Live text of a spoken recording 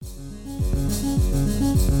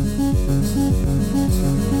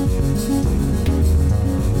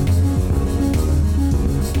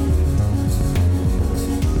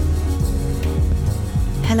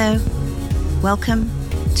Welcome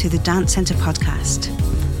to the Dance Centre podcast.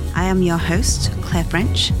 I am your host, Claire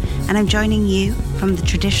French, and I'm joining you from the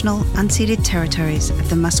traditional unceded territories of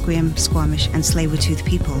the Musqueam, Squamish and Tsleil-Waututh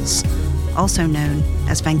peoples, also known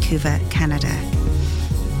as Vancouver, Canada.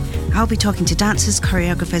 I'll be talking to dancers,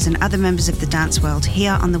 choreographers and other members of the dance world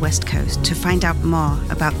here on the West Coast to find out more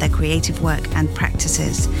about their creative work and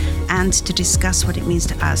practices and to discuss what it means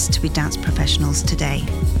to us to be dance professionals today.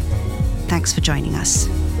 Thanks for joining us.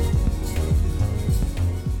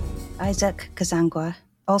 Isaac Gasangwa,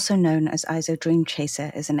 also known as Izo Dream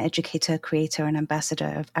Chaser, is an educator, creator and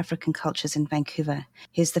ambassador of African cultures in Vancouver.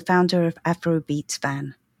 He is the founder of Afrobeats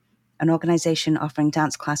Van, an organization offering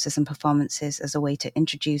dance classes and performances as a way to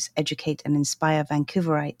introduce, educate and inspire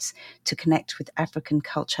Vancouverites to connect with African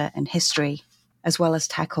culture and history, as well as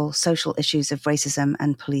tackle social issues of racism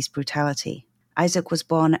and police brutality. Isaac was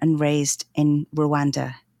born and raised in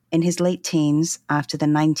Rwanda. In his late teens, after the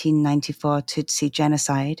 1994 Tutsi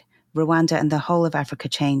genocide, Rwanda and the whole of Africa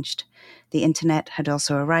changed. The internet had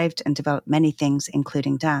also arrived and developed many things,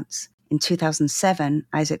 including dance. In 2007,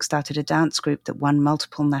 Isaac started a dance group that won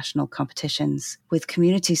multiple national competitions. With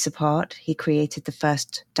community support, he created the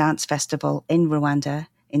first dance festival in Rwanda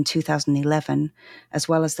in 2011, as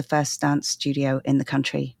well as the first dance studio in the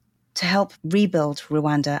country. To help rebuild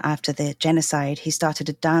Rwanda after the genocide, he started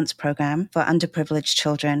a dance program for underprivileged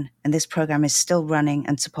children, and this program is still running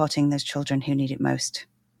and supporting those children who need it most.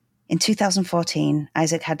 In 2014,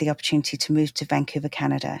 Isaac had the opportunity to move to Vancouver,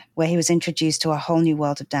 Canada, where he was introduced to a whole new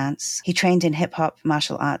world of dance. He trained in hip-hop,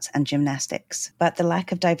 martial arts, and gymnastics, but the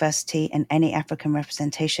lack of diversity and any African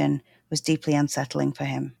representation was deeply unsettling for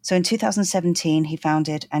him. So in 2017, he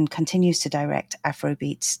founded and continues to direct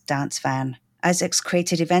Afrobeats Dance Van. Isaac's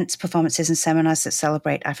created events, performances, and seminars that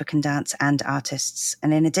celebrate African dance and artists.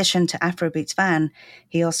 And in addition to Afrobeats Van,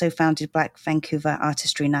 he also founded Black Vancouver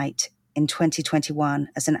Artistry Night in 2021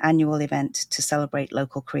 as an annual event to celebrate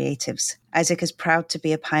local creatives. Isaac is proud to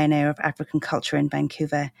be a pioneer of African culture in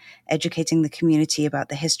Vancouver, educating the community about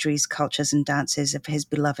the histories, cultures, and dances of his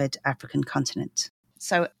beloved African continent.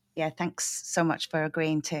 So, thanks so much for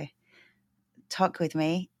agreeing to talk with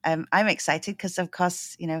me. I'm excited because, of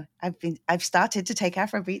course, I've started to take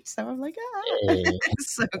Afrobeats, so I'm like,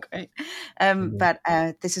 it's so great. But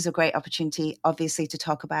this is a great opportunity, obviously, to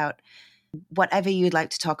talk about whatever you'd like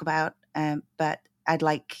to talk about. But I'd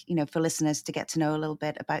like, for listeners to get to know a little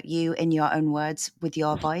bit about you in your own words, with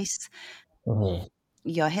your voice,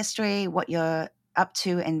 your history, what you're up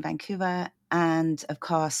to in Vancouver, and of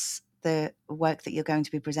course, the work that you're going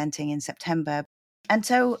to be presenting in September. And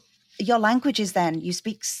so your languages then, you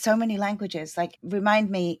speak so many languages, like remind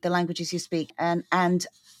me the languages you speak and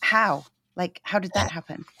how did that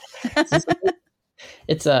happen?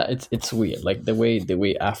 It's weird. Like the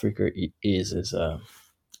way Africa is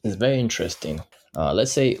very interesting.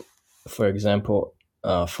 Let's say, for example,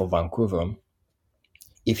 for Vancouver,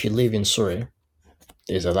 if you live in Surrey,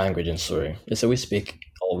 there's a language in Surrey. Let's say we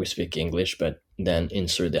speak English, but then in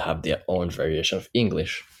Surrey they have their own variation of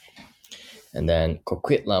English, and then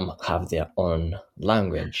Coquitlam have their own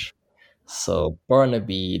language. So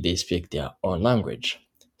Burnaby, they speak their own language.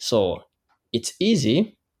 So it's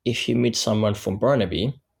easy if you meet someone from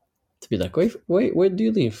Burnaby to be like, wait, where do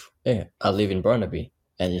you live? Hey, I live in Burnaby.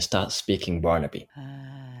 And you start speaking Burnaby.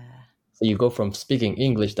 So you go from speaking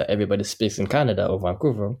English that everybody speaks in Canada or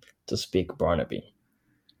Vancouver to speak Burnaby.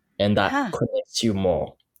 And that connects you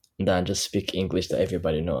more than just speak English that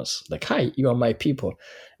everybody knows. Like, hi, you are my people.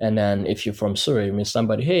 And then if you're from Surrey, you meet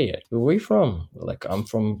somebody, hey, where are you from? Like, I'm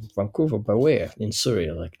from Vancouver, but where? In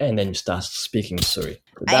Surrey. Like, and then you start speaking Surrey.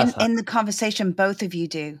 In the conversation, both of you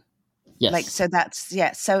do. Yes. So that's,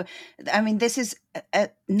 So, I mean, this is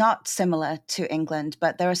not similar to England,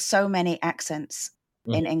 but there are so many accents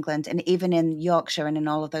in England and even in Yorkshire and in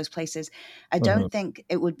all of those places. I don't think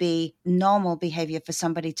it would be normal behavior for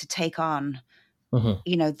somebody to take on,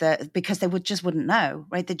 because they wouldn't know,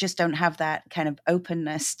 right? They just don't have that kind of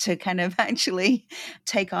openness to kind of actually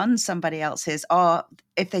take on somebody else's, or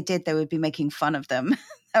if they did, they would be making fun of them.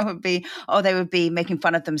 They would be making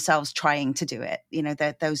fun of themselves trying to do it.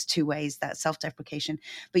 Those two ways, that self-deprecation.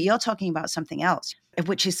 But you're talking about something else,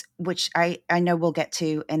 which I know we'll get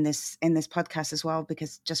to in this podcast as well,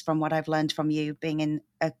 because just from what I've learned from you being in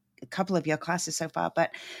a couple of your classes so far,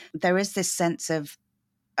 but there is this sense of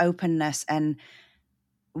openness and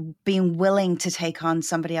being willing to take on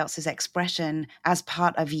somebody else's expression as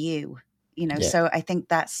part of you. So I think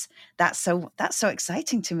that's so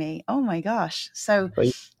exciting to me. Oh my gosh. So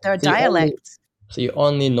there are dialects. So you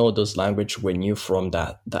only know those language when you're from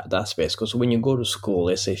that space. Because when you go to school,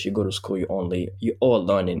 let's say if you go to school, you all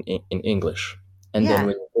learn in English. And then Yeah.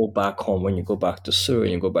 when you go back home, when you go back to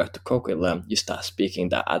Surrey, you go back to Coquitlam, you start speaking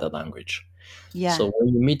that other language. Yeah. So when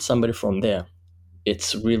you meet somebody from there,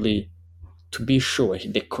 it's really to be sure,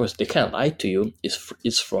 because they can't lie to you.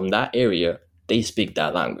 It's from that area. They speak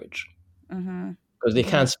that language Mm-hmm. because they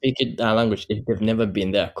Mm-hmm. can't speak it that language if they've never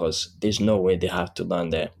been there. Because there's no way they have to learn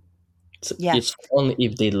there. So Yeah. it's only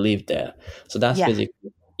if they live there. So that's Yeah.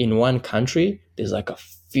 basically in one country. There's like a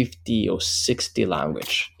 50 or 60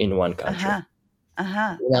 language in one country. Uh-huh.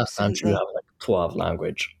 Uh-huh. In our country, you Absolutely. have like 12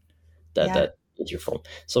 language Yeah. that you're from.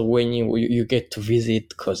 So when you get to visit,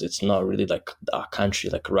 because it's not really like our country,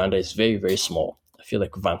 like Rwanda is very very small. I feel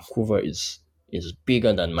like Vancouver is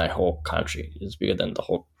bigger than my whole country. It's bigger than the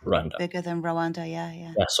whole Rwanda. Bigger than Rwanda. Yeah.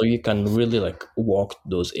 Yeah. Yeah, so you can really like walk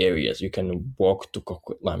those areas. You can walk to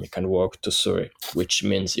Coquitlam, you can walk to Surrey, which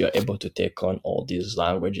means you're able to take on all these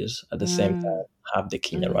languages at the same Mm. time. Have the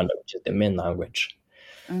Mm-hmm. Kinyarwanda, which is the main language.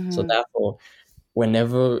 So Mm-hmm. therefore,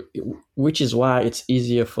 whenever, which is why it's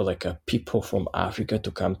easier for like people from Africa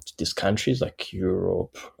to come to these countries like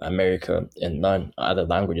Europe, America, and learn other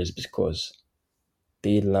languages, because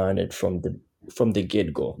they learn it from the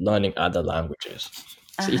get-go, learning other languages.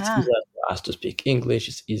 So it's Uh-huh. easier for us to speak English,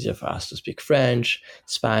 it's easier for us to speak French,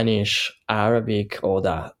 Spanish, Arabic, all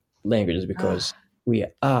that languages, because Ah. we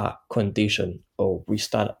are conditioned, or we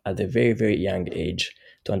start at a very very young age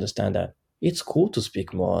to understand that it's cool to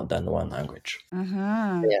speak more than one language.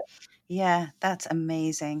 Mm-hmm. Yeah. Yeah, that's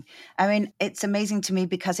amazing. I mean, it's amazing to me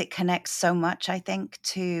because it connects so much, I think,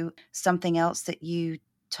 to something else that you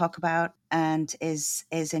talk about and is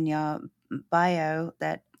in your bio,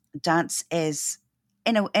 that dance is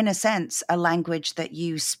in a sense a language that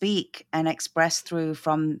you speak and express through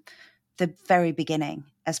from the very beginning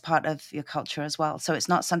as part of your culture as well. So it's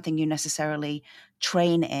not something you necessarily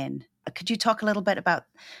train in. Could you talk a little bit about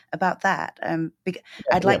that? I'd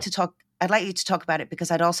Yeah. like to talk. I'd like you to talk about it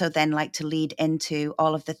because I'd also then like to lead into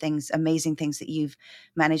all of the things, amazing things that you've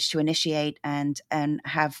managed to initiate and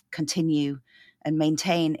have continue and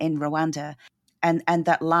maintain in Rwanda, and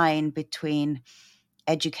that line between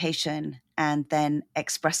education and then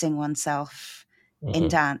expressing oneself in Mhm.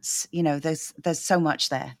 dance. You know, there's so much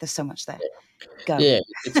there. There's so much there. Go. Yeah,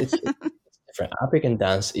 it's different. African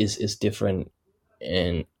dance is different,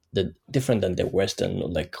 and the different than the Western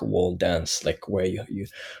like world dance, like where you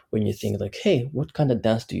when you think like, hey, what kind of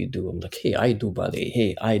dance do you do? I'm like, hey, I do ballet.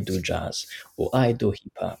 Hey, I do jazz, or I do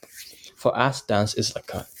hip hop. For us, dance is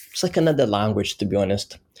like it's like another language. To be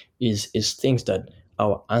honest, is things that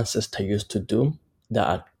our ancestors used to do that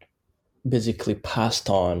are basically passed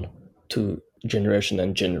on to generation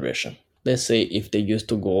and generation. Let's say if they used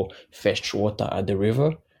to go fetch water at the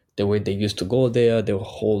river, the way they used to go there, they will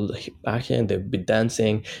hold back and they'll be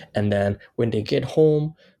dancing. And then when they get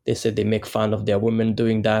home, they say they make fun of their women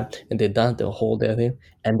doing that and they dance, they'll hold their thing.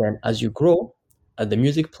 And then as you grow, as the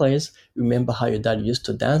music plays, remember how your dad used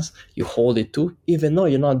to dance, you hold it too, even though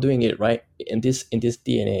you're not doing it right in this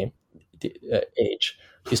DNA age,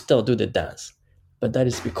 you still do the dance, but that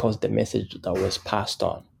is because the message that was passed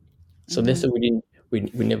on. So let's Mm-hmm. say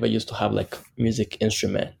we never used to have like music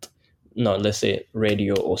instrument, no, let's say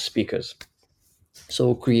radio or speakers. So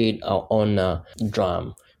we'll create our own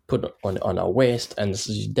drum, put on our waist, and as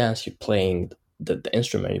you dance, you're playing the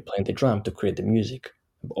instrument, you're playing the drum to create the music,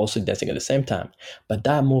 but also dancing at the same time. But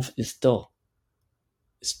that move is still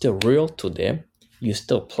real to them. You're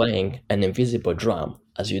still playing an invisible drum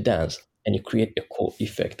as you dance, and you create a cool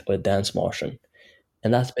effect or a dance motion.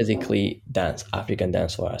 And that's basically dance, African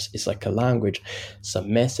dance for us. It's like a language,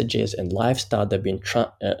 some messages and lifestyle that have been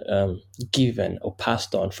given or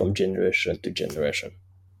passed on from generation to generation.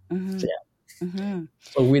 Mm-hmm. So, yeah. Mm-hmm.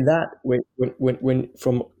 So with that, when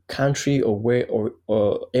from country or where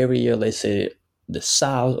or area, let's say the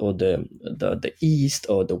south or the east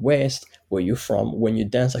or the west, where you're from, when you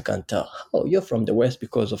dance, I can tell, oh, you're from the west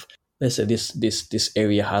because of, let's say this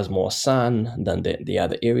area has more sun than the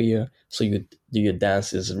other area. So your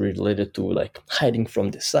dance is related to like hiding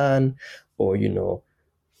from the sun, or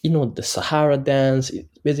the Sahara dance.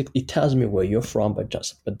 It tells me where you're from,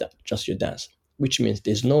 just your dance, which means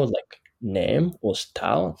there's no like name or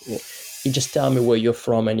style. You just tell me where you're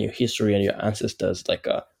from and your history and your ancestors, like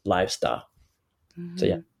a lifestyle. So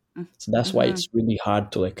yeah, Mm-hmm. so that's why Mm-hmm. it's really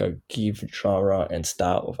hard to like give genre and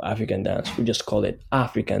style of African dance. We just call it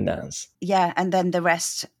African dance. Yeah, and then the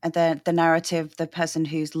rest, the narrative, the person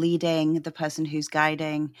who's leading, the person who's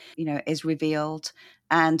guiding, is revealed.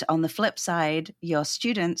 And on the flip side, your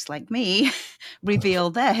students like me reveal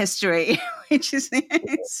their history, which is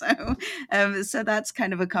so. So that's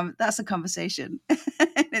kind of that's a conversation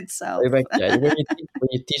in itself. Like, yeah, when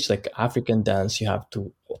you teach like African dance, you have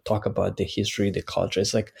to talk about the history, the culture.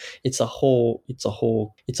 It's like it's a whole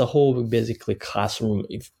basically classroom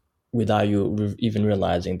if without you even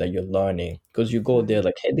realizing that you're learning, because you go there Mm.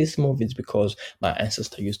 like, hey, this movie is because my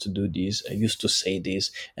ancestor used to do this, I used to say this,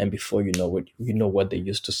 and before you know what they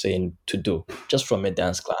used to say and to do just from a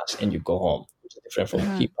dance class, and you go home. It's different from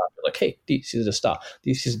Mhm. hip hop. Like, hey, this is the start,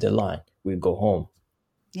 this is the line, we go home.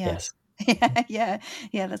 Yeah. Yes. Yeah, yeah,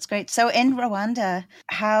 yeah, that's great. So in Rwanda,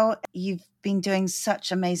 how you've been doing such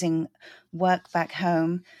amazing work back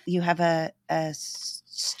home. You have a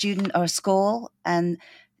student or a school, and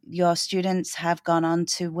your students have gone on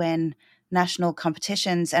to win national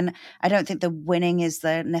competitions. And I don't think the winning is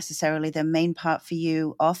the necessarily the main part for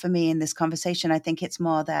you or for me in this conversation. I think it's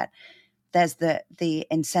more that there's the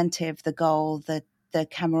incentive, the goal, the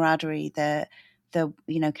camaraderie, the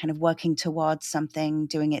kind of working towards something,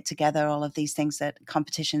 doing it together, all of these things that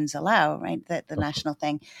competitions allow, right? The national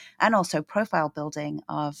thing, and also profile building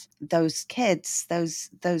of those kids,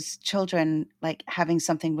 those children, like having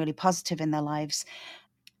something really positive in their lives.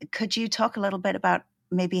 Could you talk a little bit about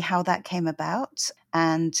maybe how that came about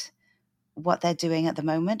and what they're doing at the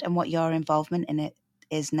moment and what your involvement in it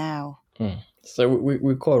is now? So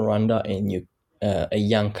we call Rwanda a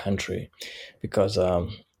young country because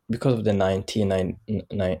because of the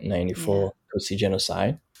 1994 Yeah, Tutsi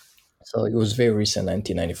genocide. So it was very recent,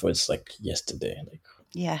 1994. It's like yesterday, like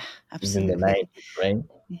yeah, within the absolutely. 90s, right?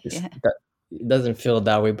 It's Yeah. that it doesn't feel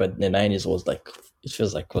that way, but the 90s was like, it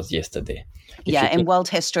feels like it was yesterday. If Yeah, you in think world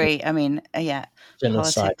history, I mean, yeah,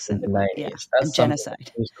 genocide politics in the and yeah, 90s, that's and something that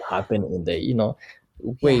genocide. used to happen in the,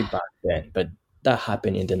 way Yeah. back then, but that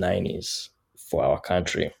happened in the 90s for our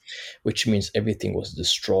country, which means everything was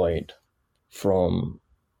destroyed, from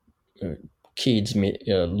uh, kids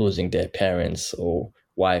losing their parents, or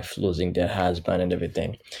wife losing their husband and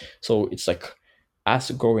everything. So it's like us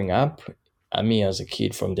growing up, me as a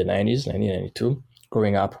kid from the 90s, 1992,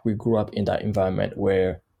 growing up, we grew up in that environment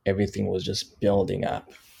where everything was just building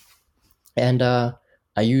up. And I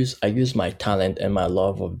use my talent and my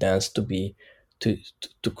love of dance to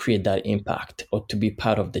create that impact, or to be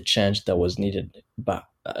part of the change that was needed back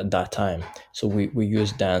at that time. So we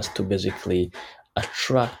use dance to basically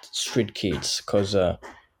attract street kids, because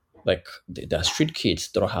like the street kids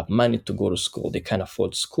don't have money to go to school, they can't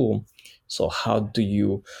afford school. So how do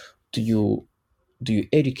you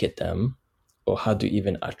educate them, or how do you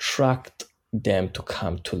even attract them to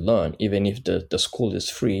come to learn, even if the school is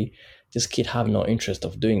free? These kids have no interest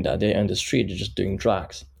of doing that, they're on the street, they're just doing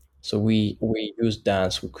drugs. So we use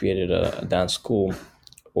dance, we created a dance school,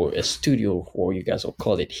 or a studio, or you guys will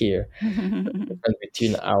call it here. And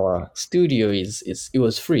between our studio is it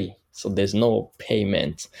was free, so there's no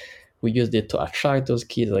payment. We used it to attract those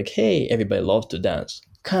kids, like, hey, everybody loves to dance,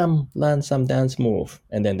 come learn some dance move,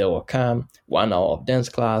 and then they will come 1 hour of dance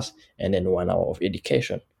class, and then 1 hour of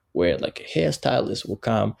education, where like a hairstylist will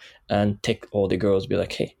come and take all the girls, be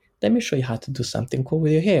like, hey, let me show you how to do something cool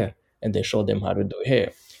with your hair, and they show them how to do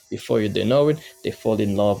hair. Before you they know it, they fall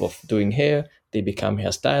in love of doing hair, they become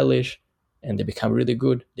hairstylish, and they become really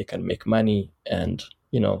good, they can make money, and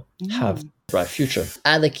have Mm. bright future.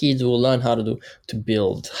 Other kids will learn how to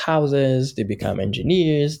build houses, they become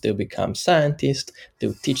engineers, they'll become scientists,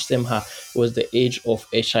 they'll teach them how, it was the age of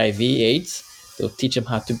HIV/AIDS, they'll teach them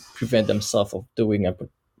how to prevent themselves of doing and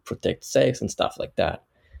protect sex and stuff like that.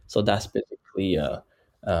 So that's basically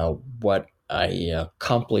what I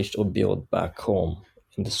accomplished or built back home.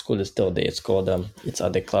 And the school is still there. It's called it's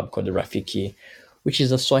at the club called the Rafiki, which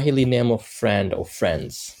is a Swahili name of friend or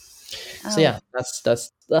friends. So Oh, yeah,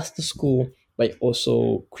 that's the school. But I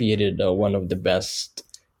also created one of the best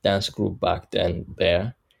dance group back then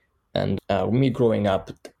there. And me growing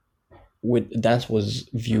up, with dance was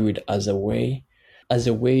viewed as a way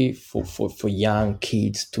for young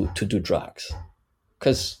kids to do drugs,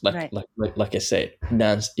 because right. like I said,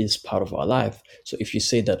 dance is part of our life. So if you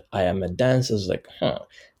say that I am a dancer, it's like,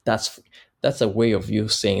 that's that's a way of you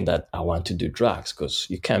saying that I want to do drugs, because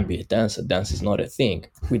you can't be a dancer. Dance is not a thing.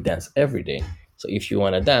 We dance every day. So if you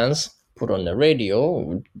want to dance, put on the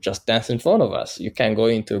radio, just dance in front of us. You can't go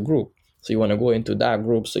into a group. So you want to go into that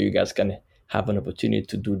group so you guys can have an opportunity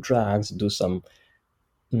to do drugs, do some,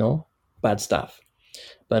 bad stuff.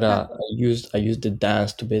 But Huh. I used the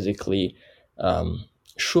dance to basically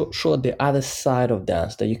show the other side of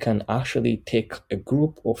dance, that you can actually take a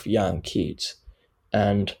group of young kids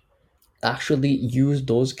and actually use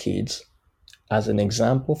those kids as an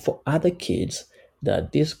example for other kids,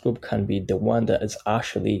 that this group can be the one that is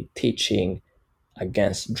actually teaching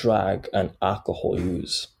against drug and alcohol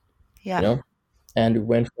use, you Yeah. know and we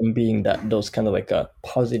went from being that those kind of like a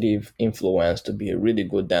positive influence to be a really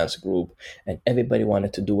good dance group, and everybody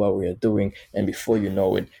wanted to do what we were doing, and before you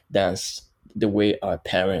know it, dance, the way our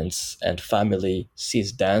parents and family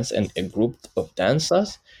sees dance and a group of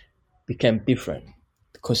dancers became different,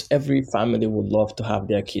 because every family would love to have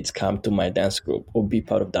their kids come to my dance group or be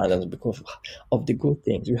part of that dance because of the good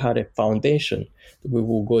things. We had a foundation. We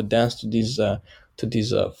will go dance to these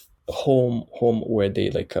home where they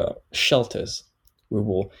like shelters. We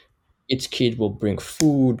will Each kid will bring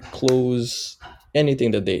food, clothes,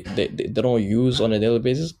 anything that they don't use on a daily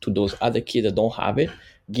basis to those other kids that don't have it,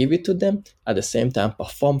 give it to them, at the same time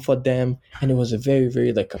perform for them. And it was a very,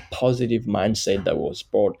 very like a positive mindset that was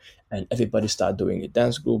brought, and everybody started doing a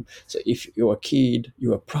dance group. So if you're a kid,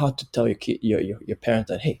 you are proud to tell your parents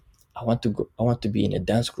that, hey, I want to be in a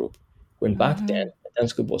dance group. When back then Hmm. a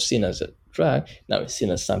dance group was seen as a drag, now it's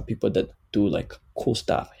seen as some people that do like cool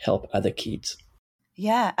stuff, help other kids.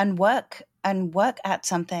 Yeah, and work at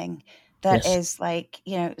something that Yes. is like,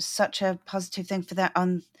 such a positive thing for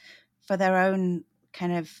their own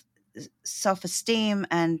kind of self-esteem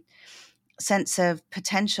and sense of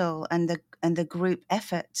potential, and the group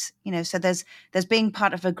effort. So there's being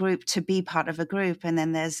part of a group to be part of a group, and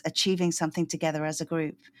then there's achieving something together as a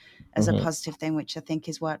group, as a Mhm. positive thing, which I think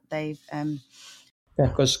is what they've Yeah,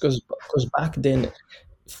 because back then,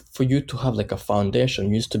 for you to have like a foundation,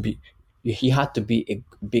 you used to be, you had to be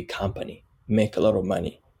a big company, make a lot of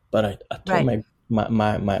money. But I told right.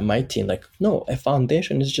 my team like, no, a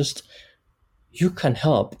foundation is just, you can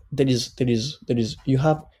help. There is you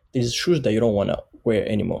have, there is shoes that you don't want to wear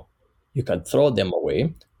anymore. You can throw them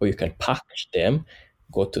away, or you can package them,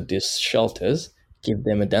 go to these shelters, give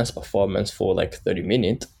them a dance performance for like 30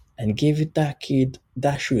 minutes, and give it that kid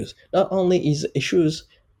that shoes. Not only is it shoes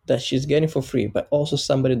that she's getting for free, but also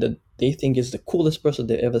somebody that they think is the coolest person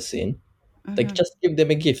they've ever seen. Like, Hmm. just give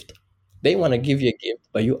them a gift. They want to give you a gift,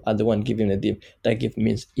 but you are the one giving the gift. That gift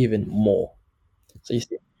means even more. So you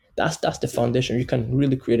see, that's the foundation. You can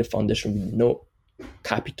really create a foundation with no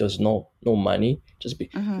capitals, no money. Just be.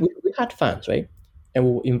 Hmm. We had fans, right? And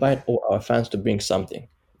we will invite all our fans to bring something.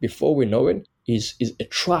 Before we know it, is a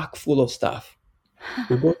truck full of stuff.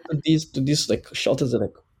 We go to these like shelters. Are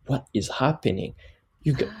like, what is happening?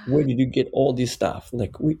 Where did you get all this stuff?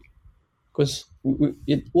 Like, because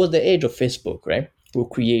it was the age of Facebook, right? We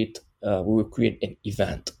will create an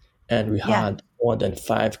event, and we Yeah. had more than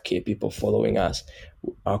 5K people following us.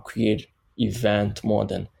 Our create event, more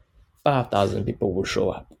than 5,000 people will show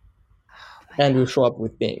up, Oh my and we'll god. show up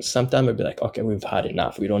with things. Sometimes we'll be like, okay, we've had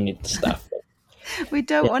enough. We don't need the stuff. We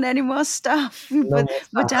don't Yeah, want any more stuff. no more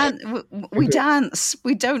We stuff. dance. We dance.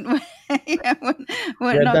 We don't. Yeah, we're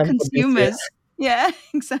We're not done for this year. consumers. Yeah,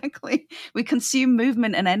 exactly. We consume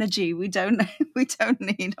movement and energy. We don't. We don't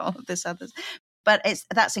need all of this others. But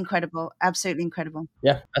that's incredible. Absolutely incredible.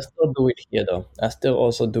 Yeah, I still do it here though. I still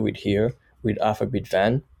also do it here with Alphabet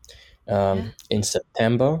Van. Yeah. In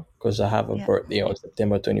September, because I have a Yeah. birthday on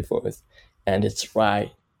September 24th, and it's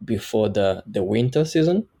right before the winter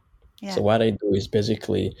season. So Yeah. what I do is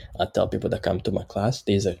basically I tell people that come to my class,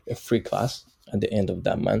 there's a free class at the end of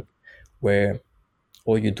that month, where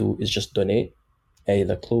all you do is just donate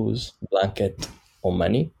either clothes, blanket, or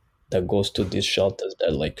money that goes to these shelters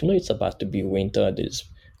that, like, it's about to be winter. There's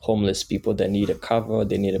homeless people that need a cover,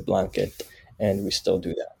 they need a blanket, and we still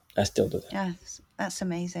do that. I still do that. Yeah. That's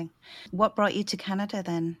amazing. What brought you to Canada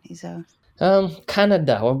then, Izo?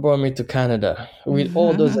 Canada. What brought me to Canada? With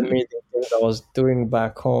all those amazing things I was doing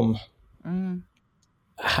back home, Mm.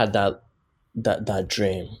 I had that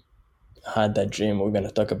dream. I had that dream. We're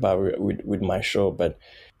gonna talk about it with my show, but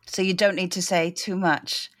So you don't need to say too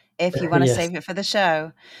much if you want to yes. save it for the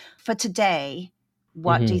show. For today,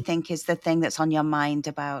 what do you Hmm. think is the thing that's on your mind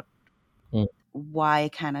about why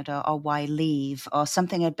Canada, or why leave, or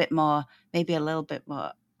something a bit more, maybe a little bit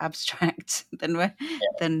more abstract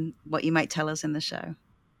than what you might tell us in the show?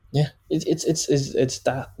 Yeah, it's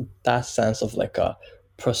that sense of like a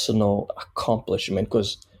personal accomplishment,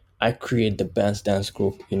 because I create the best dance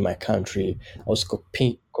group in my country. I was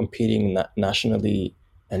competing nationally,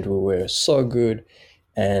 and we were so good.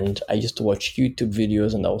 And I used to watch YouTube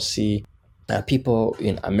videos, and I'll see people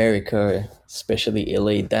in America, especially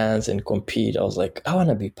LA, dance and compete. I was like, I want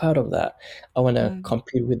to be part of that. I want to Mm,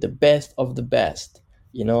 compete with the best of the best.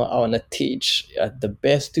 I want to teach at the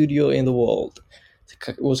best studio in the world.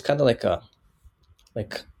 It was kind of like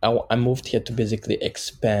I moved here to basically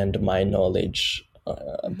expand my knowledge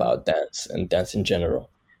mhm. about dance and dance in general,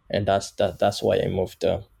 and that's why I moved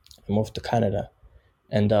to Canada.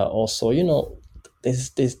 And also, this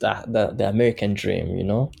the American dream,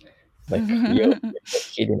 like you're a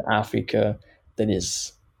kid in Africa. that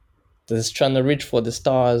is trying to reach for the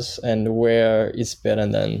stars, and where it's better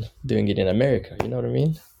than doing it in America. You know what I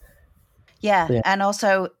mean? Yeah, Yeah. and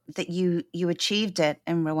also that you achieved it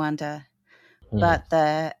in Rwanda, Mm-hmm.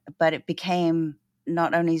 but it became,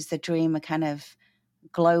 not only is the dream a kind of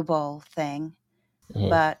global thing,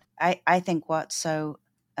 Mm-hmm. but I think what's so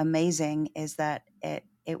amazing is that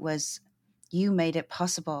it was, you made it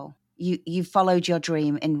possible. You followed your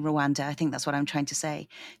dream in Rwanda. I think that's what I'm trying to say.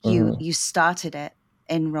 Mm-hmm. You started it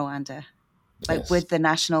in Rwanda, like Yes. with the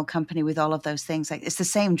national company, with all of those things. Like, it's the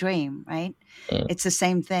same dream, right? It's the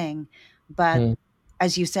same thing. But Mm-hmm.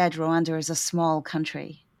 as you said, Rwanda is a small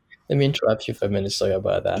country. Let me interrupt you for a minute. Sorry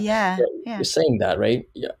about that. Yeah, Yeah, yeah, you're saying that, right?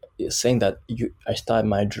 Yeah, you're saying that I started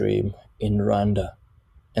my dream in Rwanda,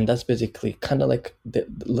 and that's basically kind of like the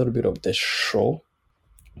little bit of the show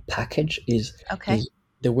package okay, is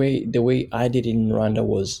the way I did it in Rwanda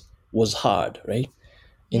was hard, right?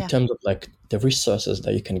 In yeah, terms of like the resources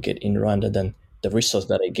that you can get in Rwanda than the resource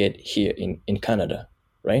that I get here in Canada,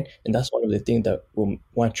 right? And that's one of the things that we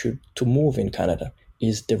want you to move in Canada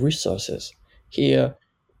is the resources. Here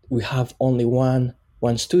we have only one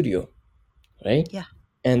studio, right? yeah,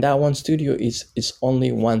 And that one studio is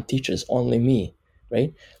only one teacher, it's only me,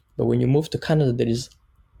 right? But when you move to Canada, there is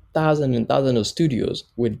thousands and thousands of studios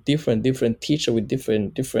with different teacher with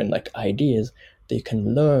different like ideas that you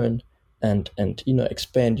can learn and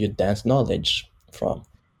expand your dance knowledge from.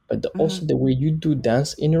 But hmm, also the way you do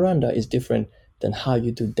dance in Rwanda is different than how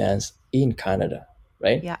you do dance in Canada,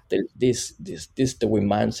 right? yeah, This the way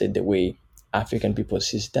mindset, the way African people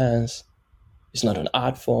see dance. It's not an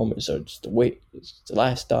art form. It's the way. It's the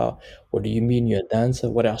lifestyle. What do you mean you're a dancer?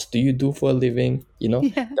 What else do you do for a living?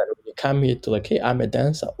 yeah, That when you come here to like, hey, I'm a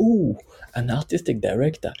dancer. Ooh, an artistic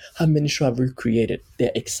director. How many shows have you created?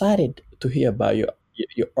 They're excited to hear about your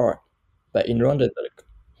art. But in Rwanda, they're like,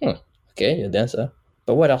 okay, you're a dancer.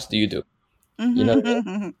 But what else do you do? You know what I mean?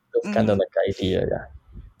 hmm, That's kind hmm, of like idea, yeah.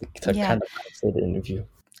 It's a yeah. kind of mindset interview.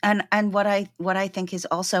 And what I think is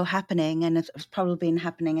also happening, and it's probably been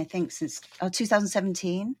happening, I think, since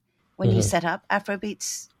 2017, when you Hmm. set up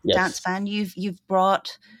Afrobeats Dance Yes. Band, you've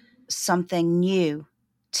brought something new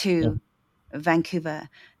Hmm. to Vancouver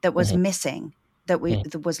that was Hmm. missing, that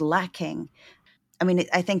was lacking. I mean,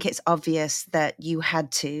 I think it's obvious that you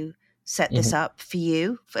had to set this Hmm. up for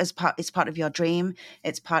you as part. It's part of your dream.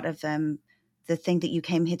 It's part of the thing that you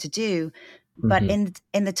came here to do. But Hmm. in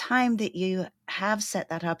the time that you have set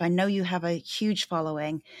that up, I know you have a huge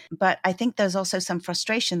following, but I think there's also some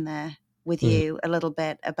frustration there with Hmm. you a little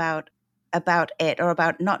bit about it, or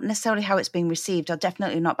about not necessarily how it's being received, or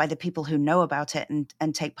definitely not by the people who know about it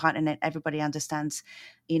and take part in it. Everybody understands,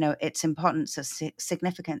 its importance or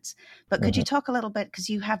significance. But could you Hmm. talk a little bit, because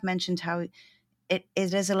you have mentioned how it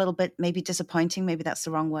is a little bit maybe disappointing, maybe that's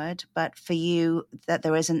the wrong word, but for you, that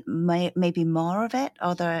there isn't maybe more of it,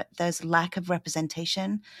 or there's lack of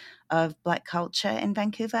representation of Black culture in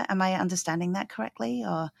Vancouver. Am I understanding that correctly,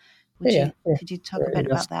 or Yeah, yeah, yeah. could you talk a Yeah, bit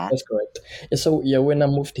that's about that? that's correct. Yeah, so yeah, when I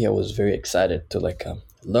moved here, I was very excited to like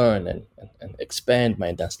learn and expand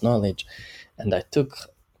my dance knowledge, and I took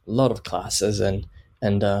a lot of classes and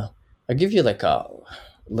I give you like a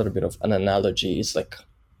little bit of an analogy. It's like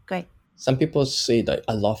Great. some people say that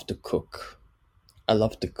I love to cook. I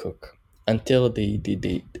love to cook until they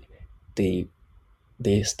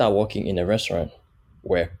they start working in a restaurant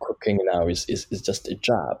where cooking now is just a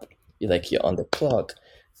job. You're on the clock.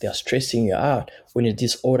 They're stressing you out. When is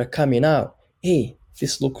this order coming out? Hey,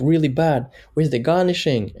 this look really bad. Where's the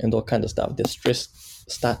garnishing? And all kind of stuff. The stress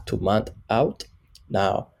start to mount out.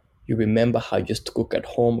 Now you remember how you used to cook at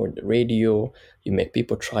home or the radio. You make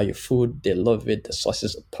people try your food. They love it. The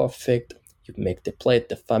sauces are perfect. You make the plate.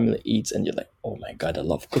 The family eats, and you're like, oh my god, I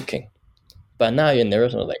love cooking. But now you're in the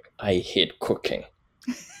restaurant, like I hate cooking.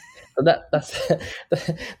 So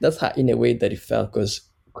that's how in a way that it felt because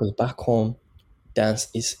back home dance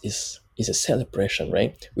is a celebration,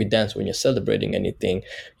 right? We dance when you're celebrating anything.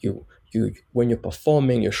 You when you're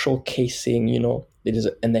performing, you're showcasing. There is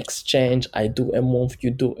an exchange. I do a move,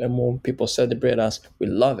 you do a move. People celebrate us. We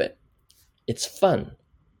love it. It's fun.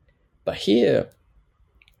 But here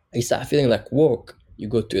you start feeling like work. You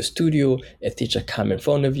go to a studio, a teacher come in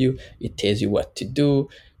front of you, it tells you what to do.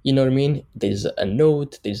 You know what I mean? There's a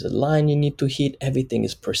note, there's a line you need to hit, everything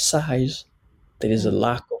is precise. There is a Mm,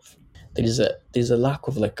 lack of there's a lack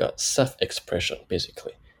of like a self-expression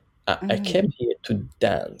basically. I mm, came here to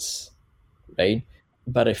dance, right?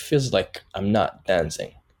 But it feels like I'm not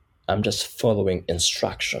dancing. I'm just following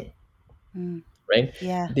instruction, mm. right?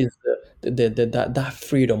 Yeah. This that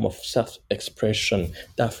freedom of self-expression,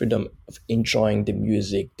 that freedom of enjoying the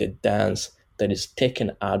music, the dance, that is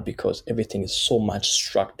taken out because everything is so much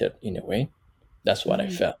structured in a way. That's what I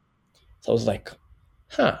Mm-hmm. felt. So I was like,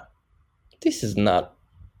 huh, this is not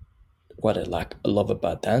what I like. I love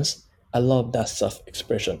about dance. I love that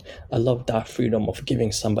self-expression. I love that freedom of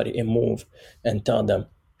giving somebody a move and tell them,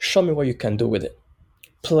 show me what you can do with it.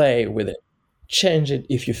 Play with it. Change it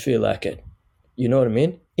if you feel like it. You know what I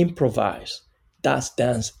mean? Improvise. That's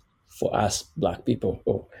dance for us black people,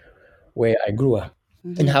 or where I grew up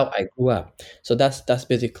and Mm-hmm. how I grew up. So that's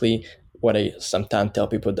basically what I sometimes tell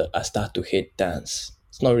people, that I start to hate dance.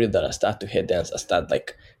 It's not really that I start to hate dance. I start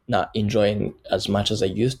like not enjoying as much as I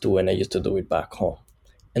used to when I used to do it back home.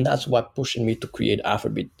 And that's what pushing me to create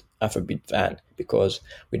Afrobeat van, because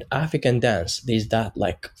with African dance, there's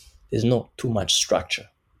not too much structure.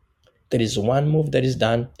 There is one move that is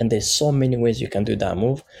done, and there's so many ways you can do that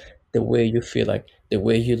move. The way you feel like, the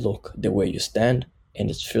way you look, the way you stand, and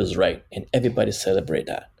it feels right, and everybody celebrate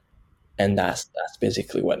that. And that's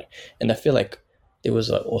basically what. And I feel like there was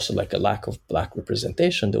also like a lack of black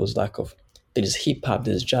representation. There was lack of, there is hip hop,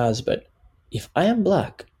 there's jazz, but if I am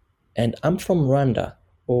black and I'm from Rwanda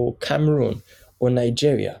or Cameroon or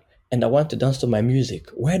Nigeria and I want to dance to my music,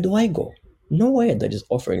 where do I go? Nowhere that is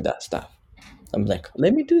offering that stuff. I'm like,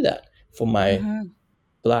 let me do that for my Mm-hmm.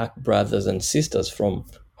 black brothers and sisters from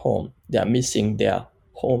home. They are missing their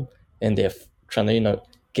home, and they're trying to,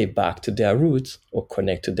 get back to their roots or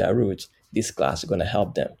connect to their roots. This class is going to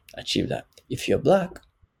help them achieve that. If you're black,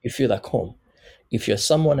 you feel like home. If you're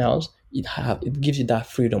someone else, it gives you that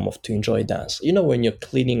freedom of to enjoy dance. When you're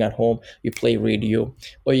cleaning at home, you play radio,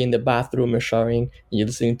 or you're in the bathroom or showering, and you're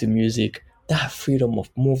listening to music. That freedom of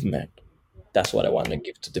movement, that's what I want to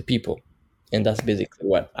give to the people. And that's basically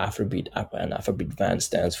what Afrobeat and Afrobeat Van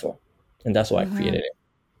stands for. And that's why I Mm-hmm. created it.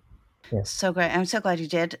 Yeah. So great. I'm so glad you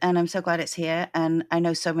did. And I'm so glad it's here. And I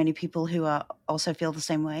know so many people who are also feel the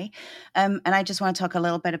same way. And I just want to talk a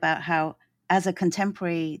little bit about how, as a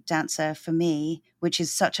contemporary dancer, for me, which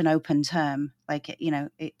is such an open term, like,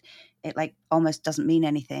 it like almost doesn't mean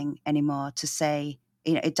anything anymore to say,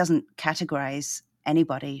 it doesn't categorize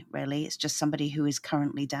anybody really. It's just somebody who is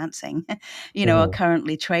currently dancing, or Mm-hmm.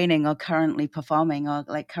 currently training or currently performing or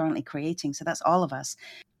like currently creating. So that's all of us.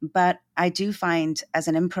 But I do find, as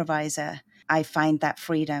an improviser, I find that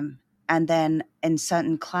freedom. And then in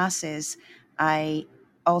certain classes, I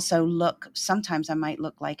also sometimes I might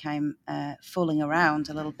look like I'm fooling around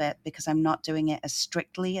a little bit because I'm not doing it as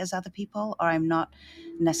strictly as other people, or I'm not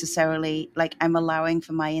necessarily like, I'm allowing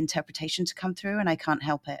for my interpretation to come through, and I can't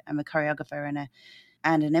help it. I'm a choreographer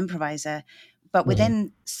and an improviser. But Mm-hmm.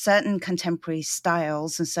 within certain contemporary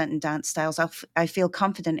styles and certain dance styles, I feel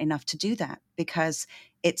confident enough to do that because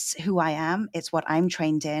it's who I am, it's what I'm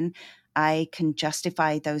trained in. I can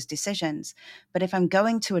justify those decisions. But if I'm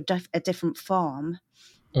going to a different form,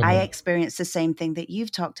 I Mm-hmm. experience the same thing that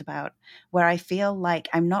you've talked about, where I feel like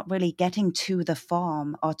I'm not really getting to the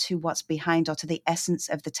form or to what's behind or to the essence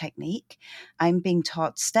of the technique. I'm being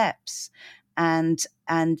taught steps, and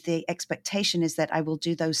the expectation is that I will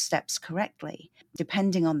do those steps correctly.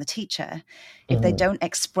 Depending on the teacher, if they Mm-hmm. don't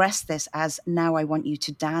express this as, now I want you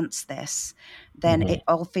to dance this, then Mm-hmm. it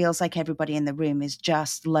all feels like everybody in the room is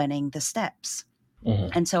just learning the steps. Mm-hmm.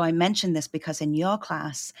 And so I mention this because in your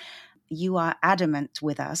class, you are adamant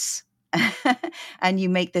with us and you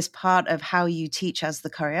make this part of how you teach us the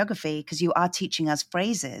choreography, because you are teaching us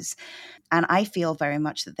phrases. And I feel very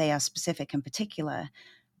much that they are specific and particular.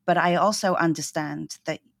 But I also understand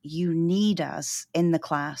that you need us in the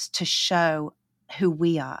class to show who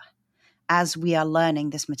we are as we are learning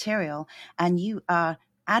this material. And you are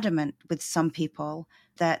adamant with some people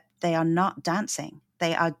that they are not dancing,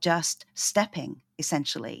 they are just stepping,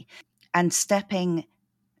 essentially. And stepping,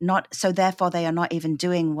 not so therefore they are not even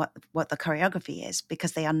doing what the choreography is,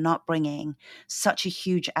 because they are not bringing such a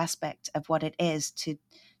huge aspect of what it is to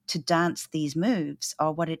dance these moves,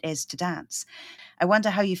 or what it is to dance. I wonder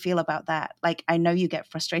how you feel about that. Like, I know you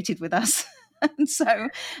get frustrated with us. And so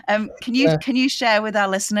can you Yeah. can you share with our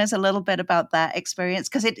listeners a little bit about that experience,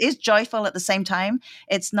 because it is joyful at the same time.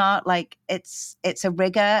 It's not like it's a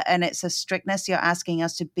rigor and it's a strictness. You're asking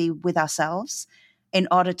us to be with ourselves in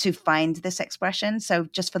order to find this expression. So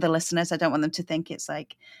just for the listeners, I don't want them to think it's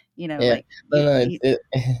like, Yeah. like No, no, you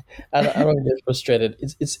I don't get frustrated.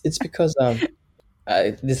 It's because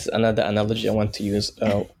this is another analogy I want to use.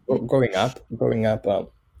 Growing up,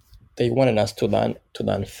 they wanted us to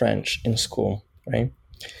learn French in school, right?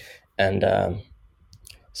 And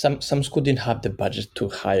some school didn't have the budget to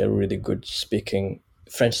hire really good speaking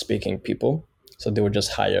French speaking people, so they would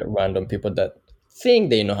just hire random people that think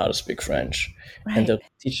they know how to speak French, and Right. they'll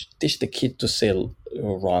teach the kid to say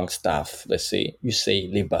wrong stuff. Let's say you say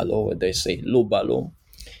le ballon, they say lo ballon,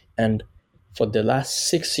 and for the last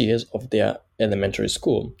 6 years of their elementary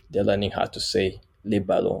school, they're learning how to say le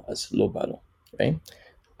ballon as lo ballon, right?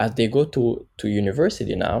 As they go to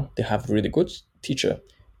university now, they have really good teacher.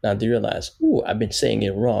 Now they realize, oh, I've been saying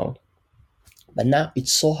it wrong. But now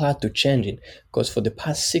it's so hard to change it because for the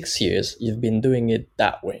past 6 years, you've been doing it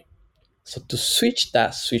that way. So to switch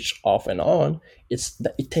that switch off and on,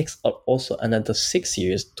 it takes also another 6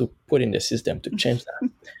 years to put in the system to change that.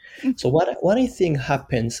 So what I think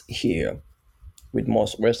happens here with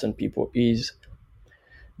most Western people is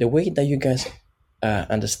the way that you guys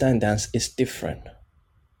understand dance is different,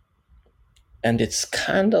 and it's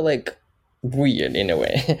kind of like weird in a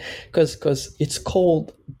way, because it's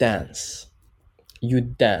called dance. You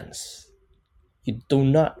dance, you do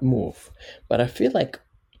not move. But I feel like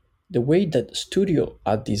the way that studio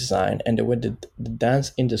are designed and the way that the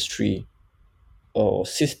dance industry or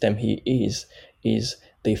system he is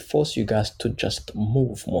they force you guys to just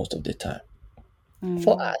move most of the time.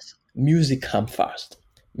 For Mm. us, music comes fast.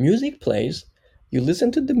 Music plays, you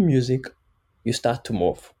listen to the music, you start to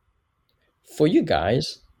move. For you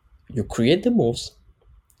guys, you create the moves,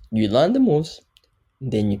 you learn the moves,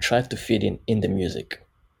 then you try to fit in the music.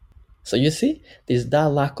 So you see, there's that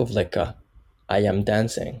lack of like a I am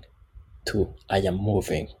dancing to I am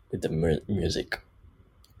moving with the music,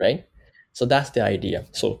 right? So that's the idea.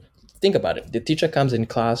 So think about it. The teacher comes in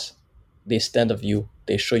class, they stand of you,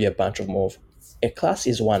 they show you a bunch of moves. A class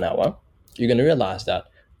is 1 hour. You're gonna realize that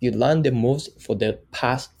you learn the moves for the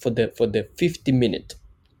past for the 50 minutes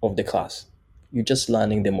of the class. You're just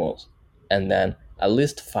learning the moves. And then at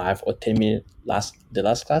least 5 or 10 minutes the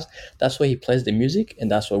last class, that's where he plays the music and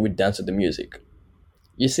that's where we dance to the music.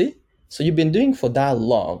 You see? So you've been doing for that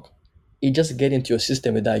long. It just get into your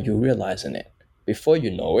system without you realizing it. Before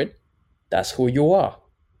you know it, that's who you are.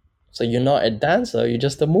 So you're not a dancer, you're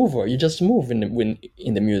just a mover. You just move in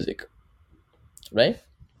the music, right?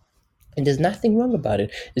 And there's nothing wrong about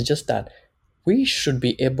it. It's just that we should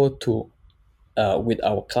be able to, with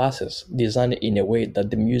our classes, design it in a way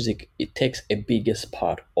that the music it takes a biggest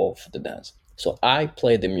part of the dance. So I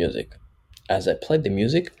play the music. As I play the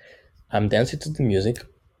music, I'm dancing to the music.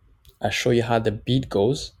 I show you how the beat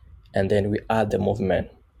goes, and then we add the movement.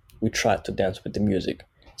 We try to dance with the music.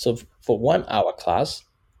 So for 1 hour class,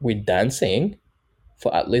 we're dancing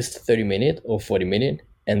for at least 30 minutes or 40 minutes,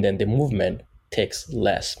 and then the movement takes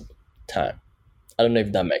less time. I don't know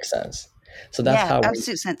if that makes sense. So that's Yeah, how we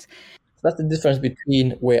absolute sense. that's the difference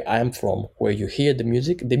between where I'm from, where you hear the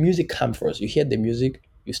music comes first. You hear the music,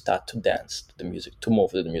 you start to dance to the music, to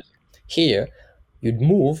move to the music. Here, you'd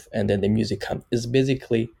move and then the music comes. It's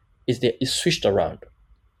basically it's switched around.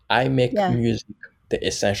 I make Yeah, music the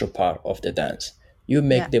essential part of the dance. You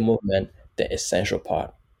yeah, make the movement the essential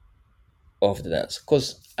part of the dance.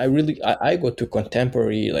 Because I go to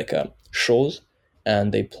contemporary like shows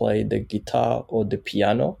and they play the guitar or the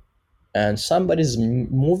piano and somebody's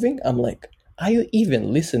moving. I'm like, are you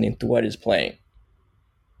even listening to what is playing?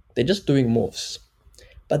 They're just doing moves,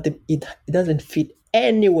 but it doesn't fit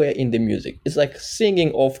anywhere in the music. It's like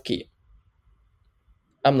singing off key.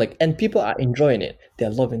 I'm like, and people are enjoying it.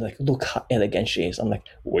 They're loving, like, look how elegant she is. I'm like,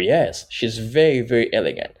 well, yes, she's very, very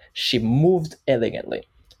elegant. She moved elegantly,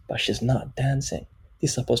 but she's not dancing.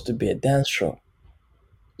 This is supposed to be a dance show.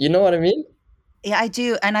 You know what I mean? yeah. I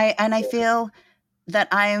do, and I feel that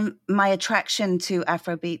I'm my attraction to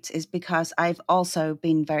Afrobeat is because I've also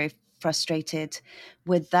been very frustrated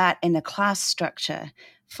with that in a class structure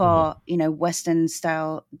Mhm, for Western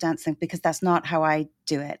style dancing, because that's not how I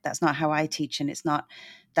do it. That's not how I teach, and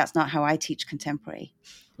that's not how I teach contemporary.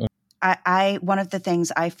 I one of the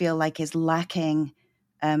things I feel like is lacking,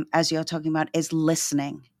 as you're talking about, is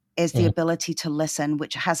listening. Is the mhm, ability to listen,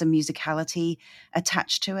 which has a musicality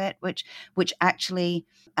attached to it, which actually,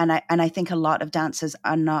 and I think a lot of dancers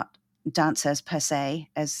are not dancers per se,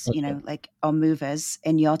 as like, or movers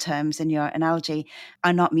in your terms, in your analogy,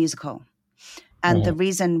 are not musical. And mhm, the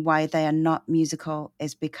reason why they are not musical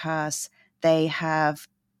is because they have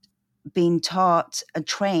been taught and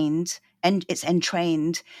trained, and it's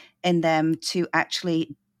entrained in them to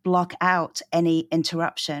actually block out any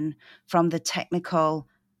interruption from the technical,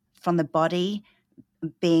 from the body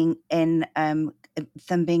being in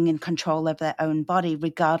them being in control of their own body,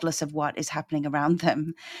 regardless of what is happening around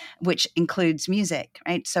them, which includes music,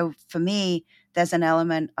 right? So for me, there's an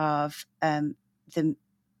element of the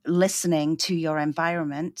listening to your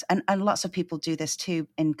environment, and lots of people do this too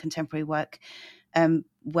in contemporary work,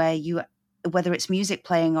 where whether it's music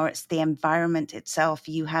playing or it's the environment itself,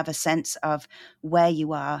 you have a sense of where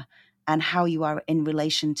you are and how you are in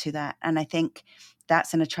relation to that. And I think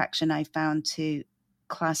that's an attraction I found to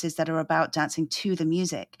classes that are about dancing to the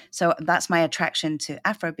music. So that's my attraction to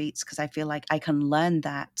Afrobeats, because I feel like I can learn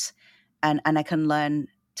that, and I can learn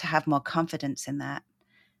to have more confidence in that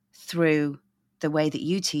through the way that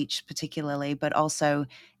you teach particularly, but also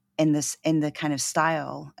in the kind of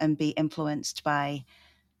style, and be influenced by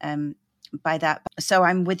that. So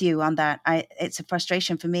I'm with you on that. It's a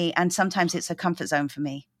frustration for me, and sometimes it's a comfort zone for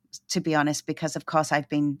me, to be honest, because of course I've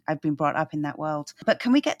been brought up in that world. But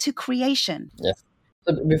can we get to creation? Yes.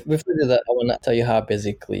 So before we do that, I want to tell you how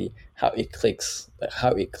basically how it clicks, like how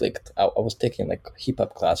it clicked. I was taking like hip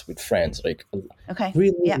hop class with friends, like Okay.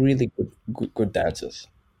 really, Yeah. really good dancers.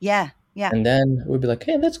 Yeah. Yeah. And then we'd be like,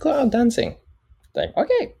 hey, let's go out dancing. Like,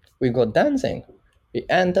 okay, we go dancing. We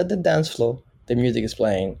enter the dance floor. The music is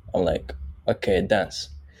playing. I'm like, okay, dance.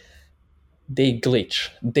 They glitch.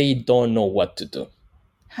 They don't know what to do.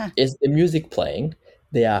 Huh. Is the music playing?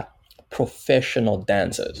 They are professional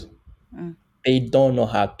dancers. Mm. They don't know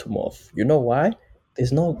how to move. You know why?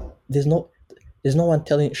 There's no there's no there's no one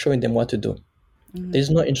showing them what to do. Mm-hmm.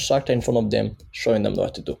 There's no instructor in front of them showing them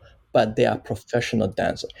what to do. But they are professional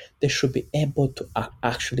dancers. They should be able to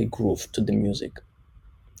actually groove to the music.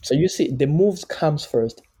 So you see, the moves comes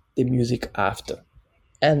first, the music after.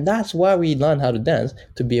 And that's why we learn how to dance,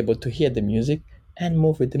 to be able to hear the music and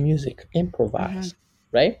move with the music, Mm-hmm. improvise,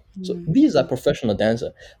 right? So these are Mm-hmm. professional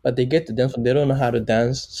dancers, but they get to dance, but they don't know how to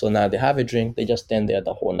dance. So now they have a drink, they just stand there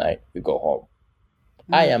the whole night. We go home.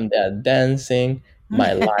 I am there dancing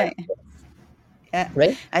my life, Yeah.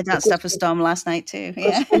 right? I danced Because up a storm last night too.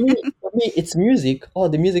 because Yeah. for me, it's music. Oh,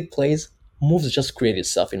 the music plays, moves just create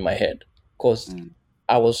itself in my head. Because Mm.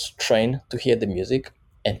 I was trained to hear the music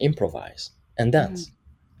and improvise and Mm-hmm. dance.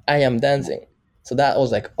 I am Yeah. dancing. So that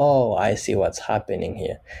was like, oh, I see what's happening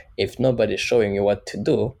here. If nobody's showing you what to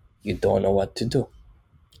do, you don't know what to do.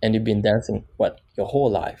 And you've been dancing, what, your whole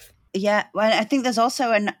life? Yeah, well, I think there's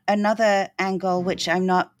also another angle, which I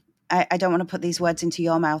don't want to put these words into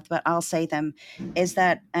your mouth, but I'll say them, is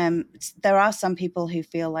that there are some people who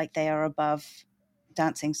feel like they are above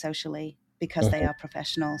dancing socially because they Mm-hmm, are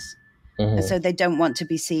professionals. And mm-hmm, so they don't want to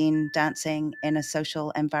be seen dancing in a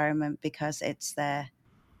social environment because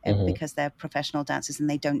mm-hmm, because they're professional dancers, and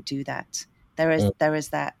they don't do that. There is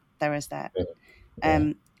that, yeah.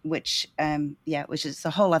 which is a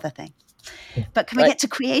whole other thing. But can we Right. get to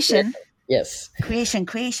Yeah. creation? Yes. Creation.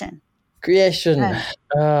 Creation. Um,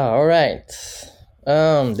 All right.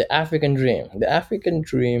 The African dream. The African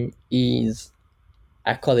dream is,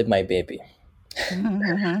 I call it my baby.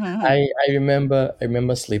 I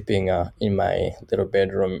remember sleeping in my little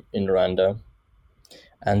bedroom in Rwanda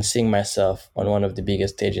and seeing myself on one of the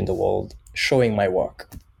biggest stage in the world, showing my work,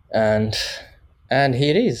 and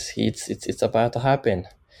here it is. It's about to happen.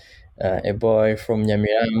 A boy from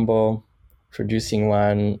Nyamirambo producing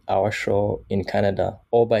 1 hour show in Canada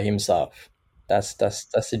all by himself.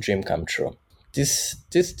 That's a dream come true. This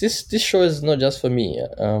show is not just for me.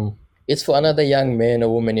 It's for another young man or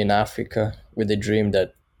woman in Africa with a dream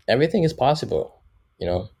that everything is possible. You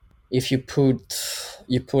know, if you put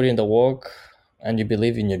in the work and you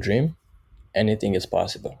believe in your dream, anything is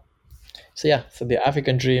possible. So yeah, so the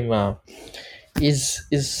African dream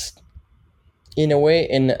is in a way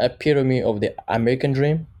an epitome of the American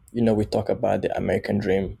dream. We talk about the American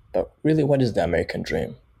dream, but really, what is the American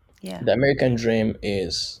dream? yeah. The American dream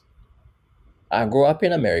is, I grew up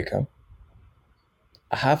in America.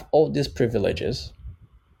 I have all these privileges.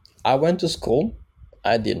 I went to school.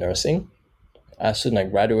 I did nursing. As soon as I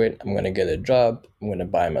graduate, I'm gonna get a job. I'm gonna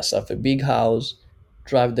buy myself a big house,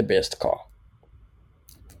 drive the best car.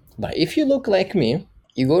 But if you look like me,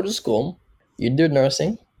 you go to school, you do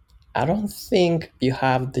nursing, I don't think you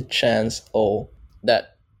have the chance or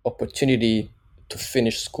that opportunity to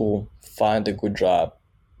finish school, find a good job,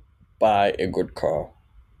 buy a good car,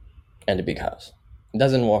 and a big house. It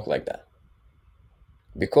doesn't work like that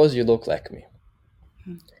because you look like me.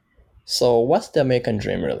 So, what's the American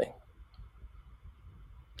dream really?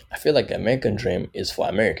 I feel like the American dream is for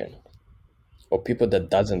American or people that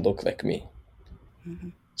doesn't look like me. Mm-hmm.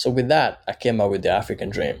 So, with that, I came up with the African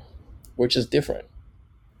dream, which is different.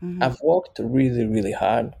 Mm-hmm. I've worked really, really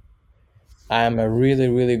hard. I am a really,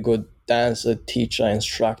 really good dancer, teacher,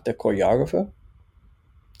 instructor, choreographer.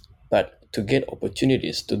 But to get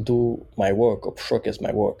opportunities to do my work or showcase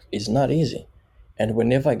my work is not easy. And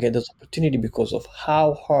whenever I get this opportunity, because of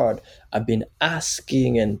how hard I've been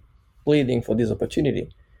asking and pleading for this opportunity,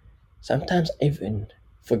 sometimes I even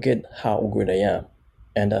forget how good I am.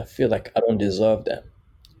 And I feel like I don't deserve them.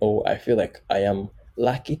 or I feel like I am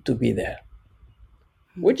lucky to be there,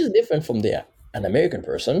 Mm. which is different from an American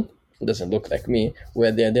person who doesn't look like me,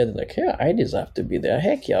 where they're there like, yeah, I deserve to be there.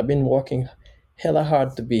 Heck yeah, I've been working hella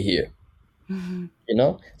hard to be here, Mhm. you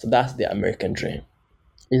know? So that's the American dream.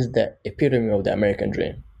 Is the epitome of the American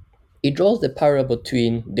dream. It draws the parallel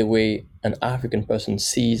between the way an African person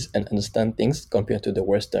sees and understands things compared to the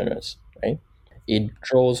Westerners, right? It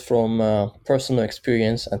draws from personal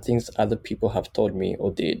experience and things other people have told me or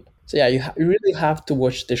did. So yeah, you really have to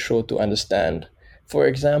watch the show to understand. For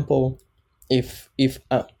example, if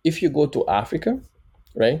you go to Africa,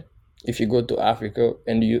 right? If you go to Africa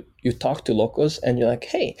and you talk to locals and you're like,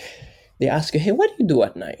 hey, they ask you, hey, what do you do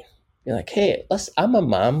at night? You're like, hey, I'm a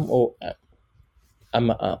mom, or I'm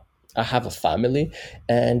a, I have a family,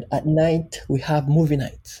 and at night we have movie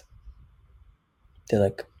nights. They're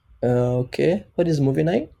like, okay, what is movie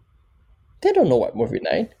night? They don't know what movie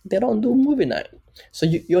night. They don't do movie night. So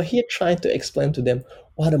you're here trying to explain to them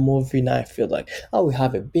what a movie night feels like. Oh, we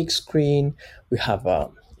have a big screen, we have a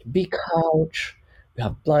big couch, we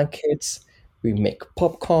have blankets, we make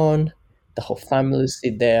popcorn. The whole family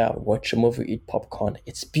sit there, watch a movie, eat popcorn.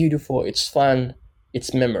 It's beautiful, it's fun,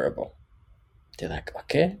 it's memorable. They're like,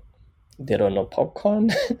 okay. They don't know popcorn.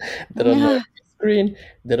 They don't know a big screen.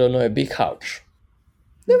 They don't know a big couch.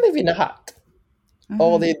 They live in a hut.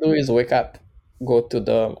 All Mhm. they do is wake up, go to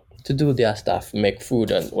do their stuff, make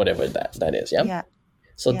food and whatever that is. Yeah. Yeah.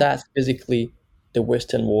 So Yeah. that's basically the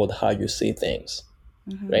Western world, how you see things,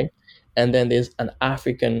 Mhm. right? And then there's an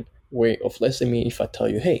African way of, let's say me, if I tell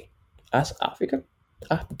you, hey, as African,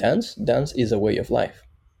 dance is a way of life.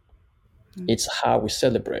 Mm. It's how we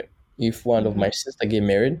celebrate. If one of my Mhm. sister get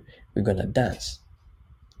married, we're gonna dance.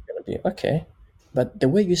 Gonna be okay. But the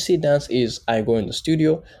way you see dance is I go in the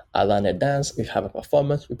studio, I learn a dance, we have a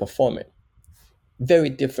performance, we perform it. Very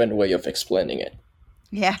different way of explaining it.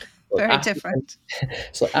 Yeah. So Very African, different.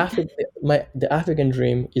 so the African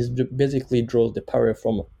dream is basically draws the power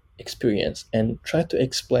from experience and try to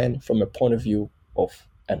explain from a point of view of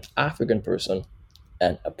an African person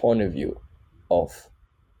and a point of view of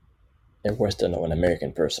a Western or an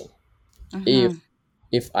American person. If Mhm.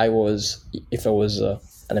 if I was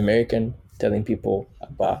an American telling people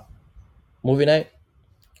about movie night,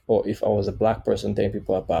 or if I was a black person telling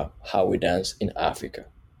people about how we dance in Africa,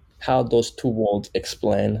 how those two worlds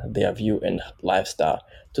explain their view and lifestyle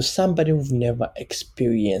to somebody who've never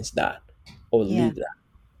experienced that or Yeah. lived that,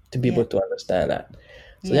 to be Yeah. able to understand that.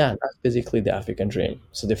 So Yeah. yeah, that's basically the African dream.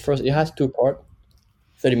 So the first, it has Yeah. two part,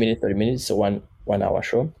 30 minutes, so one hour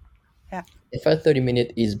show. Yeah. The first 30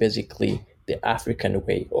 minutes is basically the African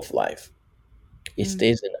way of life. It Mm.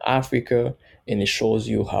 stays in Africa and it shows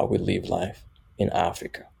you how we live life in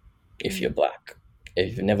Africa. If you're Mm. black,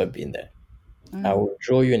 if you've never been there, I Mm. will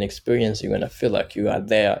show you an experience. You're gonna feel like you are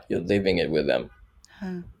there. You're living it with them.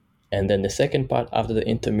 Huh. And then the second part after the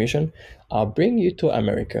intermission, I'll bring you to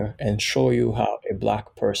America and show you how a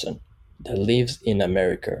black person that lives in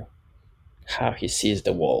America, how he sees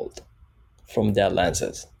the world from their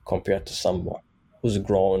lenses compared to someone who's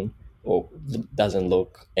grown or doesn't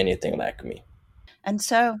look anything like me. And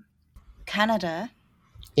so, Canada,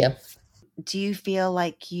 Yeah. do you feel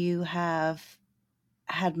like you have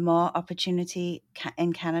had more opportunity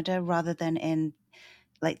in Canada rather than in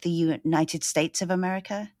like the United States of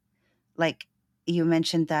America? Like you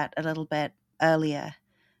mentioned that a little bit earlier,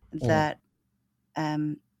 Mm. that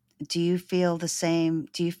um, do you feel the same?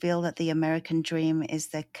 Do you feel that the American dream is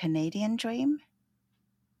the Canadian dream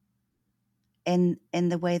in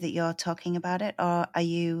the way that you're talking about it, or are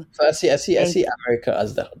you So I a see America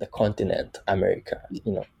as the continent, America,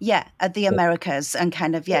 yeah, at the yeah, Americas and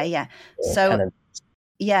kind of yeah, yeah. So Canada.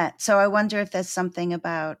 yeah, so I wonder if there's something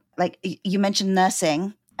about like you mentioned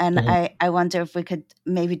nursing, and Mhm. I wonder if we could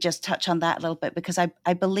maybe just touch on that a little bit because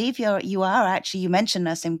I believe you are actually you mentioned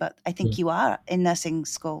nursing, but I think Mhm. you are in nursing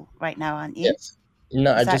school right now, aren't you? Yes.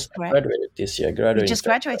 No, Is I that just correct? graduated this year. I You graduated in just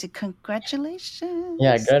February. graduated. Yeah, I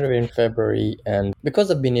Congratulations. graduated in February, and because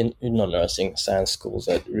I've been in nursing science schools,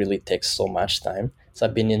 that really takes so much time. So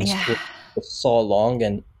I've been in Yeah. school for so long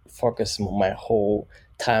and focused my whole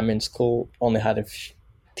time in school. Only had to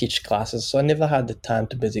teach classes, so I never had the time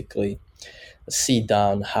to basically sit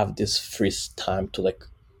down, have this free time to like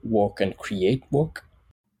work and create work.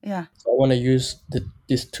 Yeah. So I want to use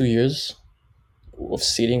these 2 years of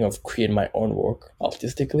sitting of create my own work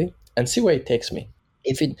artistically and see where it takes me.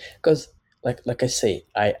 If it because like I say,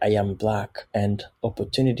 I am black, and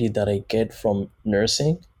opportunity that I get from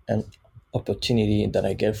nursing and opportunity that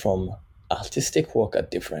I get from artistic work are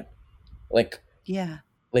different. Like Yeah.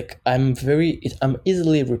 I'm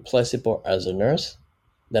easily replaceable as a nurse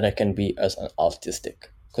that I can be as an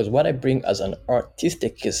artistic. because what I bring as an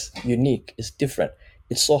artistic is unique, is different.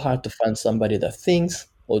 It's so hard to find somebody that thinks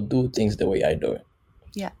or do things the way I do it.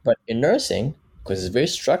 Yeah. But in nursing, because it's very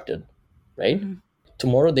structured, right? Mm-hmm.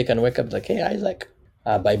 Tomorrow they can wake up like, hey, Isaac,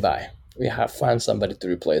 bye bye. We have found somebody to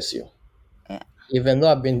replace you. Yeah. Even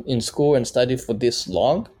though I've been in school and studied for this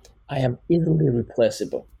long, I am easily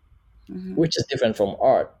replaceable, Mm-hmm. which is different from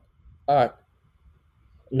art. Art,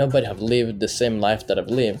 nobody have lived the same life that I've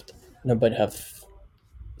lived. Nobody have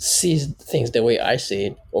sees things the way I see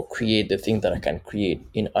it or create the thing that I can create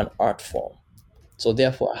in an art form. So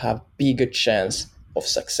therefore, I have bigger chance of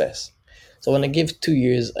success. So when I give 2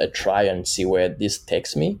 years a try and see where this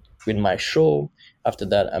takes me with my show, after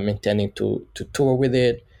that, I'm intending to tour with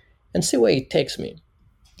it and see where it takes me.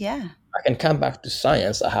 Yeah. I can come back to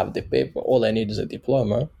science. I have the paper. All I need is a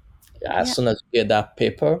diploma. As Yeah. soon as you get that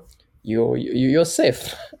paper, you're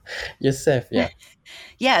safe. You're safe. Yeah.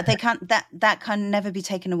 Yeah, they can't, that can never be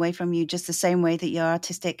taken away from you, just the same way that your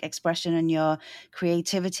artistic expression and your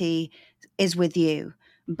creativity is with you.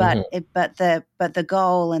 Hmm. But the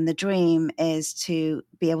goal and the dream is to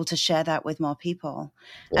be able to share that with more people.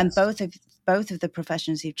 And Yes. both of the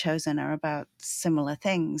professions you've chosen are about similar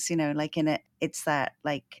things, like in it, it's that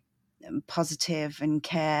like positive and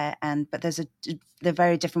care, but they're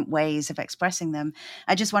very different ways of expressing them.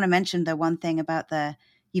 I just want to mention the one thing about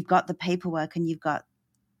you've got the paperwork and you've got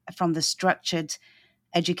from the structured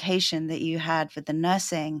education that you had with the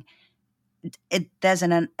nursing. There's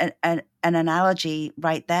an analogy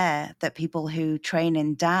right there that people who train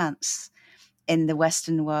in dance in the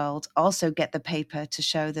Western world also get the paper to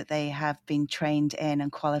show that they have been trained in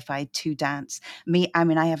and qualified to dance.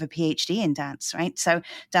 I have a PhD in dance, right? So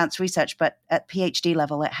dance research, but at PhD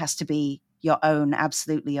level, it has to be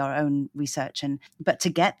absolutely your own research. But to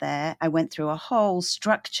get there, I went through a whole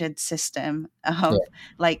structured system Yeah. of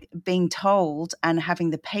like being told and having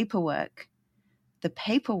the paperwork that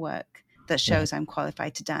Mhm. shows I'm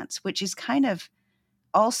qualified to dance, which is kind of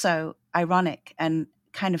also ironic and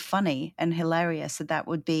kind of funny and hilarious that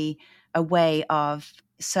would be a way of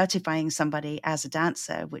certifying somebody as a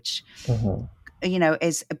dancer, which Mhm.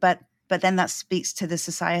 is but then that speaks to the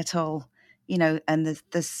societal, and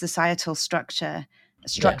the societal Yeah.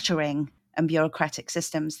 structuring and bureaucratic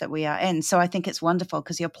systems that we are in. So I think it's wonderful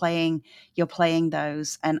because you're playing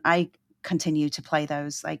those, and I continue to play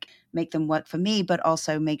those, like make them work for me, but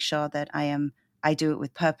also make sure that I do it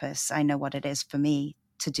with purpose. I know what it is for me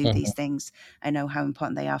to do Mhm. these things. I know how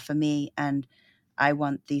important they are for me, and I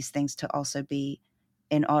want these things to also be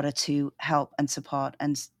in order to help and support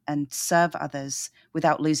and serve others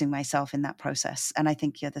without losing myself in that process. And I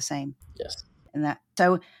think you're the same Yes. in that.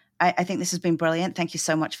 So I think this has been brilliant. Thank you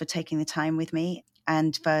so much for taking the time with me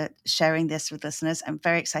and for sharing this with listeners. I'm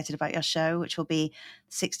very excited about your show, which will be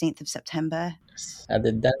 16th of September. At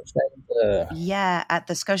the dance center. Yeah, at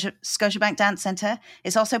the Scotiabank Dance Centre.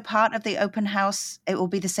 It's also part of the open house. It will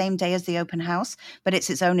be the same day as the open house, but it's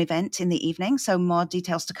its own event in the evening. So more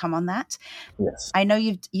details to come on that. Yes. I know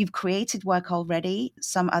you've created work already,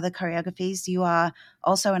 some other choreographies. You are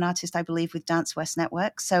also an artist, I believe, with Dance West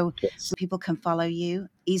Network. So Yes. people can follow you.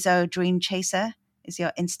 Izo Dream Chaser is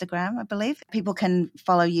your Instagram, I believe. People can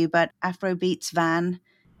follow you, but Afrobeats Van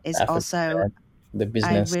is African also, band, the I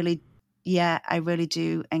business. really, yeah, I really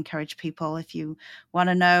do encourage people. If you want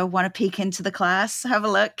to peek into the class, have a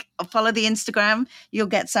look, follow the Instagram. You'll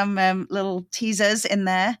get some little teasers in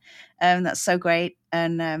there. That's so great.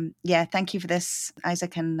 And yeah, thank you for this,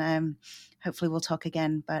 Isaac. And hopefully we'll talk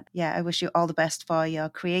again. But yeah, I wish you all the best for your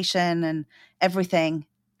creation and everything.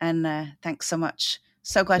 And thanks so much.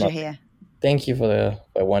 So glad you're Well, here. thank you for the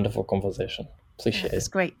wonderful conversation. Yeah, Appreciate it's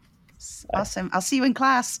it. great. It's Bye. awesome. I'll see you in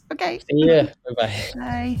class. Okay. See ya. Bye bye.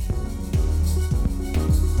 Bye.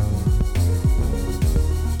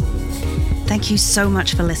 Thank you so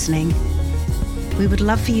much for listening. We would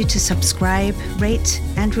love for you to subscribe, rate,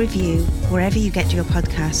 and review wherever you get your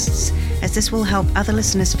podcasts, as this will help other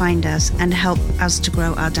listeners find us and help us to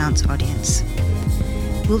grow our dance audience.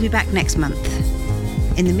 We'll be back next month.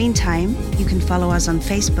 In the meantime, you can follow us on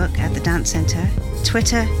Facebook at The Dance Centre,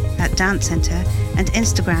 Twitter at Dance Centre, and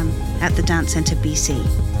Instagram at The Dance Centre BC.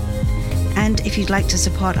 And if you'd like to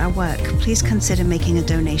support our work, please consider making a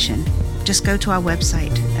donation. Just go to our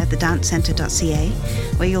website at thedancecentre.ca,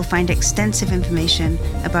 where you'll find extensive information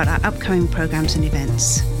about our upcoming programs and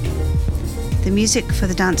events. The music for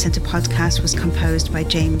the Dance Centre podcast was composed by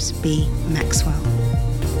James B. Maxwell.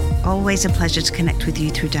 Always a pleasure to connect with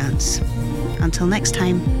you through dance. Until next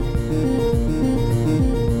time.